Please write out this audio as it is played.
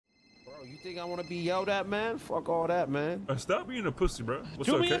Bro, you think I want to be yelled at, man? Fuck all that, man. Stop being a pussy, bro. What's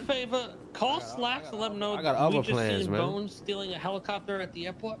Do up, me a Kate? favor. Call Slacks and let them know I got other we just plans, seen man. Bones stealing a helicopter at the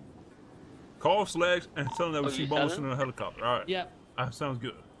airport. Call Slacks and tell them that we Oh, see you Bones said in it? a helicopter. All right. Yeah. Sounds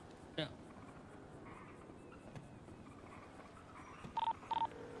good. Yeah.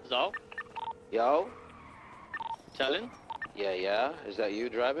 So? Yo? Telling? Yeah. Is that you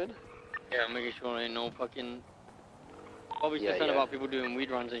driving? Yeah, I'm making sure ain't no fucking... Obviously, Yeah, about people doing weed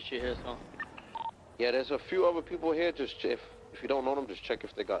runs and shit here, so... Yeah, there's a few other people here. Just if you don't know them, just check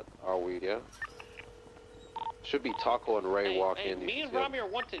if they got our weed, yeah? Should be Taco and Ray walking. Hey, me and Rami are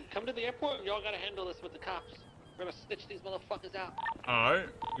wanted. Come to the airport and y'all gotta handle this with the cops. We're gonna stitch these motherfuckers out. All right.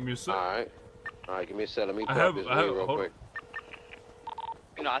 Give me a sec. Alright, give me a sec. Let me I grab have- this I have- weed real hold quick.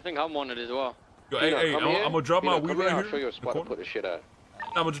 You know, I think I'm wanted as well. Yo, Pino, hey, come I'm here. gonna drop my Pino, weed come right here. here. I'll show you a spot to put the shit at.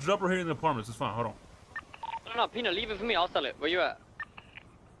 I'm gonna just drop her here in the apartments. It's fine. Hold on. No, Pina, leave it for me. I'll sell it. Where you at?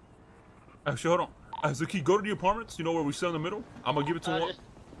 Actually, hold on. Zaki, go to the apartments. You know where we sell in the middle? I'm gonna give it to one. Just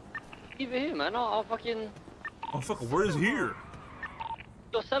leave it here, man. I'll fucking... Oh, fuck. Where is here?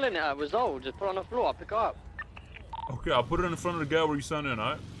 You're selling it at Result. Just put it on the floor. I'll pick it up. Okay, I'll put it in front of the guy where you sign in,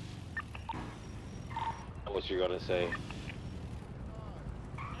 all right? What you gonna say?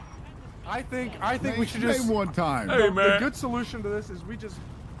 I think we should just name one time. Hey, the man. good solution to this is we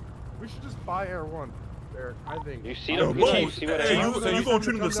should just buy Air One. Eric, I think. You see Yo, them? Bones, See what hey, I you gonna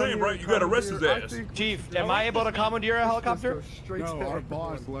treat him the same, right? You gotta arrest his ass. Chief, am I able to commandeer a helicopter? No, our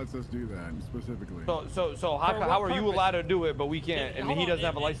boss lets us do that specifically. So how are you allowed to do it, but we can't, and he doesn't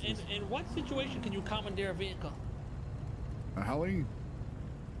have a license? In what situation can you commandeer a vehicle? A heli?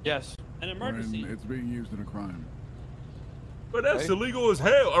 Yes. An emergency. When it's being used in a crime. But that's illegal as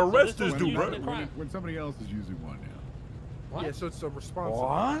hell. Arrest this dude, bro. When somebody else is using one, yeah. What? Yeah, so it's a responsible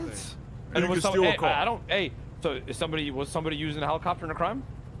What? thing. And you can steal a car. I don't. Hey, so was somebody using a helicopter in a crime?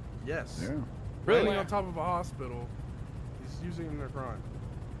 Yes. Yeah. Really? Landing on top of a hospital, he's using it in a crime.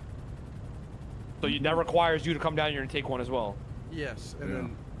 So that requires you to come down here and take one as well. Yes, and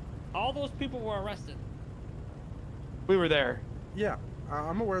then All those people were arrested. We were there. yeah,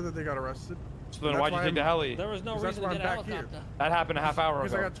 I'm aware that they got arrested. So then why'd you take the heli? There was no Because that's reason to why get a I'm back here. helicopter. That happened a half hour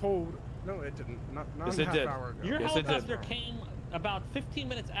Because I ago. got told. No, it didn't. Not Yes, a it half did. hour ago. Your Yes, it did. helicopter came about 15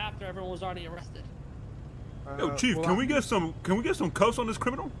 minutes after everyone was already arrested. Yo, Chief, well, can we get some cuffs on this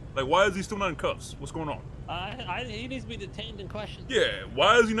criminal? Like, why is he still not in cuffs? What's going on? He needs to be detained and questioned. Yeah,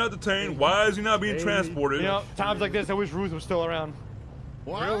 why is he not detained? Why is he not being transported? You know, times like this, I wish Ruth was still around.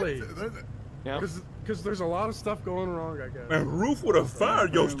 What? Really? Yeah. Because there's a lot of stuff going wrong, I guess. Man, Ruth would have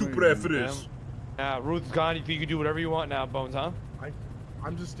fired your stupid ass for this. Ruth's gone. You can do whatever you want now, Bones, huh?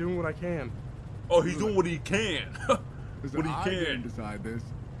 I'm just doing what I can. Oh, he's doing what he can. Listen, What he I didn't can. decide this.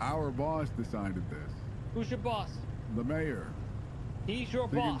 Our boss decided this. Who's your boss? The mayor. He's your You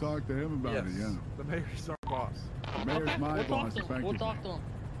can boss. talk to him about Yes, it, yeah. the mayor's our boss. The mayor's my We'll talk boss, to him. We'll effectively. talk to him.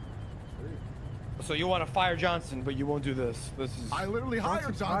 So you want to fire Johnson, but you won't do this. This is. I literally hired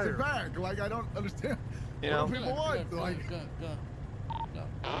Johnson's Johnson hired. back. Like, I don't understand. You know? What do people want? Good. Like,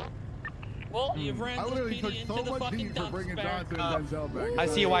 Well, you've ran I this literally took PD so into the much fucking heat for dump bringing spare. Johnson and Denzel back. I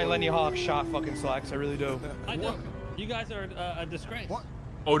see why Lenny Hawk shot fucking Slacks. I really do. I do. You guys are a disgrace. What?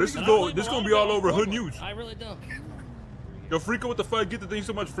 Oh, this And is I go. blame This a gonna lot be of all it on over Hood Portland. News. I really do. Yo, Frico, what the fuck? Get the thing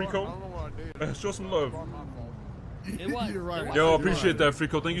so much, Frico. Show some love. It was. You're right. It was. Yo, appreciate that,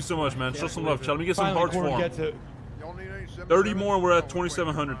 Frico. Thank you so much, man. Show some love, chat. Let me get some Finally, hearts Corn for him. gets it. 30 more, and we're at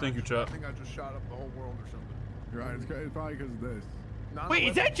 2,700. Thank you, chat. I think I just shot up the whole world or something. You're right. It's probably because of this. Wait,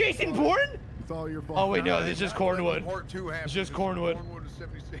 is that Jason Bourne? It's all your fault. Oh wait, no, this is just Cornwood. Part 2 happened. It's just Cornwood. Cornwood is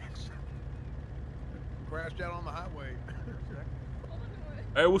 76. Crashed out on the highway.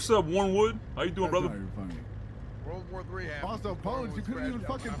 Hey, what's up, Warrenwood? How you doing, That's brother? not even funny. World War 3 happened. Also, Bones, you couldn't even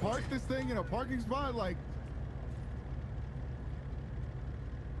fucking park this thing in a parking spot? Like,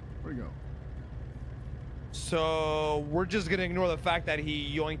 where'd he go? So we're just gonna ignore the fact that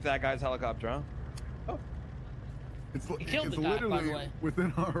he yoinked that guy's helicopter, huh? It's killed it's the guy, by the literally way.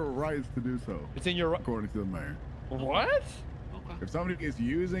 within our rights to do so, It's in your. according to the mayor. What? Okay. If somebody is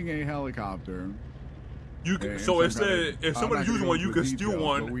using a helicopter, You can. and So it some kind said of- if I'm somebody's not using gonna one, go you into can steal details,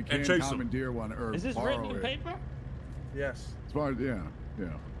 one but we and can chase them. commandeer one or Is this borrow written in it. paper? Yes. As far as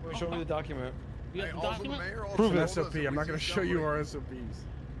Wait, show me the document. You Hey, got the also, the document? mayor also Prove an told us SOP. if I'm we not going to see show you somebody- our SOPs.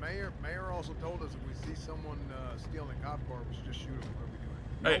 Mayor also told us if we see someone stealing a cop car, we should just shoot him. What are we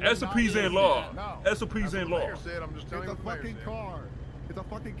doing? Hey, No, SOPs not ain't law. No. SOPs That's what ain't the law. mayor said. I'm just telling It's you a what the mayor fucking said. car. It's a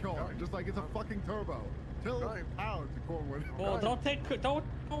fucking car. Just like it's a fucking turbo. Tell Right. power to Cornwood. Well, don't take. Don't.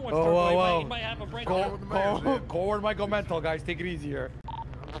 What's Whoa, whoa, He whoa. might have a break. Call what the mayor said. Corward might go mental, guys. Take it easy here.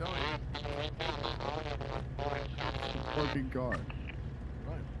 I'm telling you. Fucking car.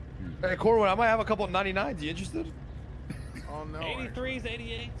 Right. Jesus. Hey, Corwin, I might have a couple of 99s. You interested? Oh no. 83s,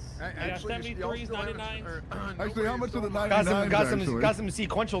 88s. Actually, 73s, 99s. Actually, how much are the Got 99s? got some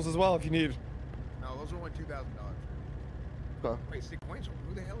sequentials as well if you need. No, those are only $2,000. Okay. Wait, sequential?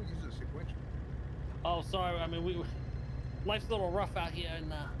 Who the hell uses a sequential? Oh, sorry. I mean, life's a little rough out here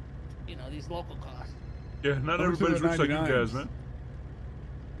in, you know, these local cars. Yeah, not How much are everybody's the rich like you 99s? guys, man.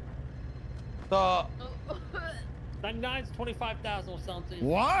 The 99's 25,000 will sell to you.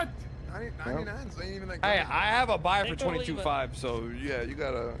 What? 99s ain't even that good. hey, I have a buyer for Take or leave it. 22.5. So yeah, you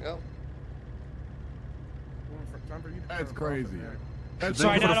gotta. Yeah. Time for you to That's turn crazy. off there. That's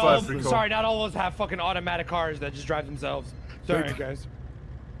Sorry, for the not all. five, Frico. Sorry, not all of us have fucking automatic cars that just drive themselves. Sorry, guys.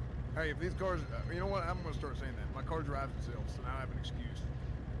 Hey, if these cars, you know what? I'm gonna start saying that. My car drives itself, so now I have an excuse.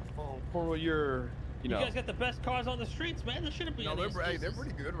 Oh, Corwin, you're. You know. You guys got the best cars on the streets, man. There shouldn't be No, any they're excuses.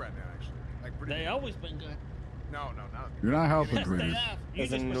 pretty good right now, actually. Like pretty. They good. always been good. No, not. You're not helping, Yes, they Chris. have. You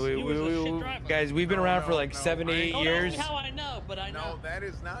just Listen, was, you was a shit driver. guys, we've been No, around for no, like no, 7, I 8 ain't- Don't years. ask me how I know, but I know. No, that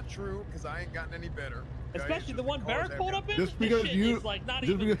is not true because I ain't gotten any better. Okay? Especially It's the just one cars Barrett have pulled gotten- up in. Just this because shit you- is like not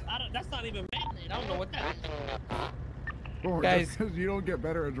just even. because- That's not even man-made. I don't know what that is. Guys. Just because you don't get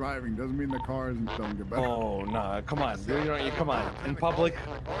better at driving doesn't mean the cars don't get better. Oh nah, come on, dude. Come on. In public,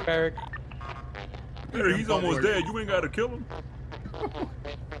 Eric. Peter, he's almost dead. You ain't got to kill him.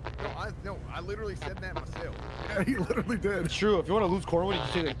 No, I literally said that myself. Yeah, he literally did. It's true. If you want to lose Corwin, you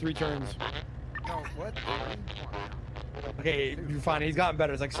can take like 3 turns. No, what? Okay, you're fine. He's gotten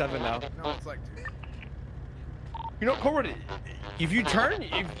better. It's like 7 now. No, it's like 2. You know, Corwin, if you turn, you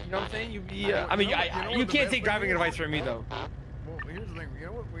know what I'm saying? You I mean, you can't take driving advice from me though. Well, here's the thing. You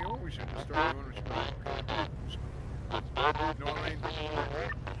know what we should start doing? We should you know what I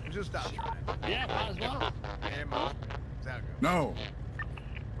mean? Just stop trying. Yeah, might as well. And that's how it goes. No.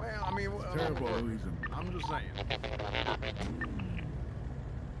 Well, I mean, Terrible illusion. I'm just saying.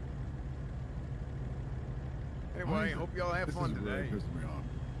 Anyway, hope y'all have This fun is really today. pissing me off.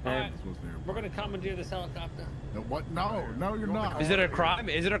 All right, This wasn't here. we're gonna commandeer this helicopter. No, what? No, no, you're not. Is it a crime?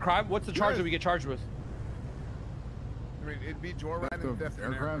 Is it a crime? What's the charge Yes. that we get charged with? I mean, it'd be joyriding Theft and of theft of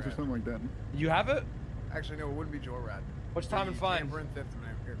an aircraft or something like that. You have it? Actually, no, it wouldn't be joyriding. What's time and fine? Tampering, theft of an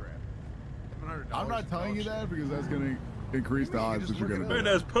aircraft. $700. I'm not telling you that because that's going to increase the odds that you're going to Man,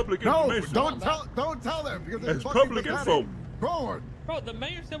 do that's public No, information. don't tell them because That's it's fucking public pathetic. info. Forward. Bro, the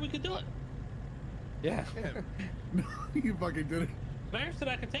mayor said we could do it. Yeah. No, you fucking did it. Mayor said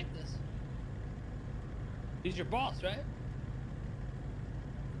I could take this. He's your boss, right?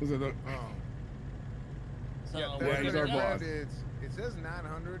 Was it a, Oh. So Yeah, we're yeah, he's gonna our go. boss. It says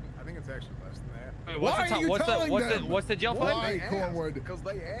 900. I think it's actually less than that. Wait, Why are you telling them? what's the jail Why? fine? Cornwood. Because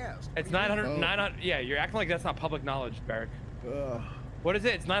they asked. It's What do you 900. mean? 900. Yeah, you're acting like that's not public knowledge, Barrick. Ugh. What is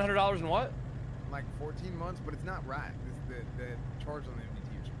it? It's $900 and what? Like 14 months, but it's not right. It's the charge on the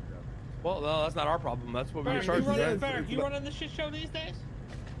MDT is screwed up. Well, no, that's not our problem. That's what we get Barrick, charged you with. running, That's- Barrick, it's you not- running the shit show these days?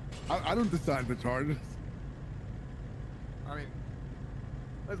 I don't decide the charges. I mean,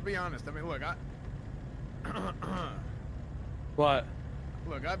 let's be honest. I mean, look, What?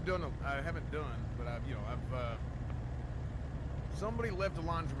 look, I haven't done, but I've somebody left a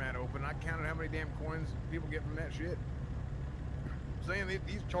laundromat open. I counted how many damn coins people get from that shit. I'm saying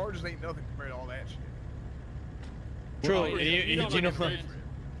these charges ain't nothing compared to all that shit. Truly, Well, you don't do you know? like a friend.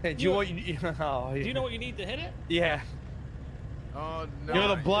 Hey, do you want? Oh, Do you know what you need to hit it? Yeah. Oh no. You know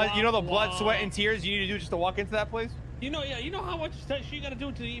the blood. You know the blood, Wow. sweat, and tears you need to do just to walk into that place. You know how much shit you gotta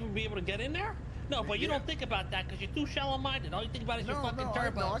do to even be able to get in there? No, but you don't think about that because you're too shallow-minded. All you think about is your fucking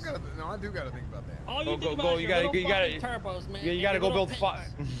turbos. I do gotta think about that. All you Go, think go, about go. is You your gotta- little you gotta- fucking turbos, man. You and gotta your go little build.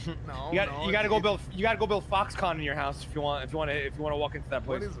 pits. No, You gotta go build. You gotta go build Foxconn in your house if you want. If you want to walk into that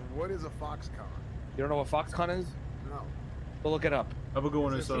place. What is a Foxconn? You don't know what Foxconn is? No. Go look it up. Have a good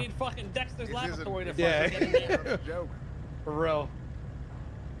one, You son. need fucking Dexter's This Laboratory to isn't- Yeah. fucking get in there. That's a joke. For real.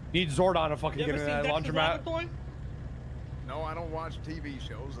 Need Zordon to fucking You get ever in seen that Dexter's laundromat. Laboratory? No, I don't watch TV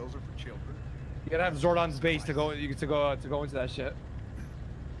shows. Those are for children. You gotta have Zordon's base to go into that shit.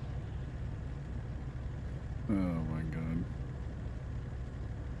 Oh my god.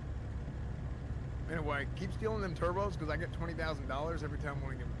 Anyway, keep stealing them turbos because I get $20,000 every time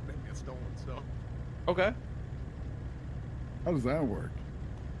one of them gets stolen. So, Okay. How does that work?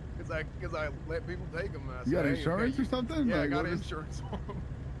 because I let people take them. And I You got say, hey, insurance okay, or something? Yeah, I Like, got what is- insurance on them.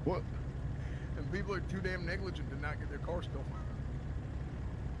 What? And people are too damn negligent to not get their car stolen.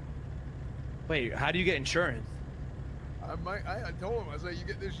 Wait, how do you get insurance? I told him, I said, you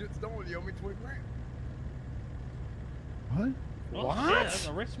get this shit stolen, you owe me 20 grand. What? Oh, What? shit, that's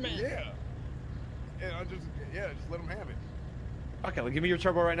a rich man. Yeah. And I just let them have it. Okay, well, give me your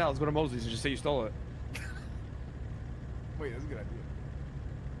turbo right now. Let's go to Mosley's and just say you stole it. Wait, that's a good idea.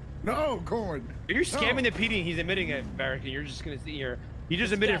 No, corn. You're scamming No. the PD and he's admitting it, Barrick, and you're just gonna sit here. He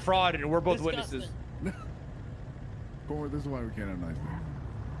just admitted fraud and we're both Disgusting. witnesses. Corn, this is why we can't have nice things.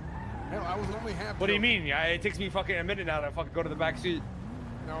 Hell, I was only half. What do you joking. mean? Yeah, it takes me fucking a minute now to fucking go to the back seat.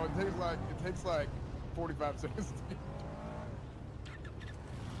 No, it takes like 45 seconds.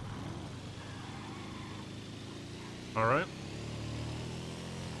 All right.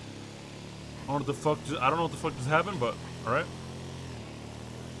 I don't know what the fuck. I don't know what the fuck just happened, but all right.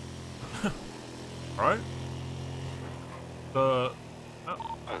 All right.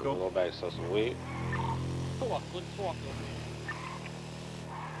 I'm gonna go back and sell some weed. Talk, let's talk.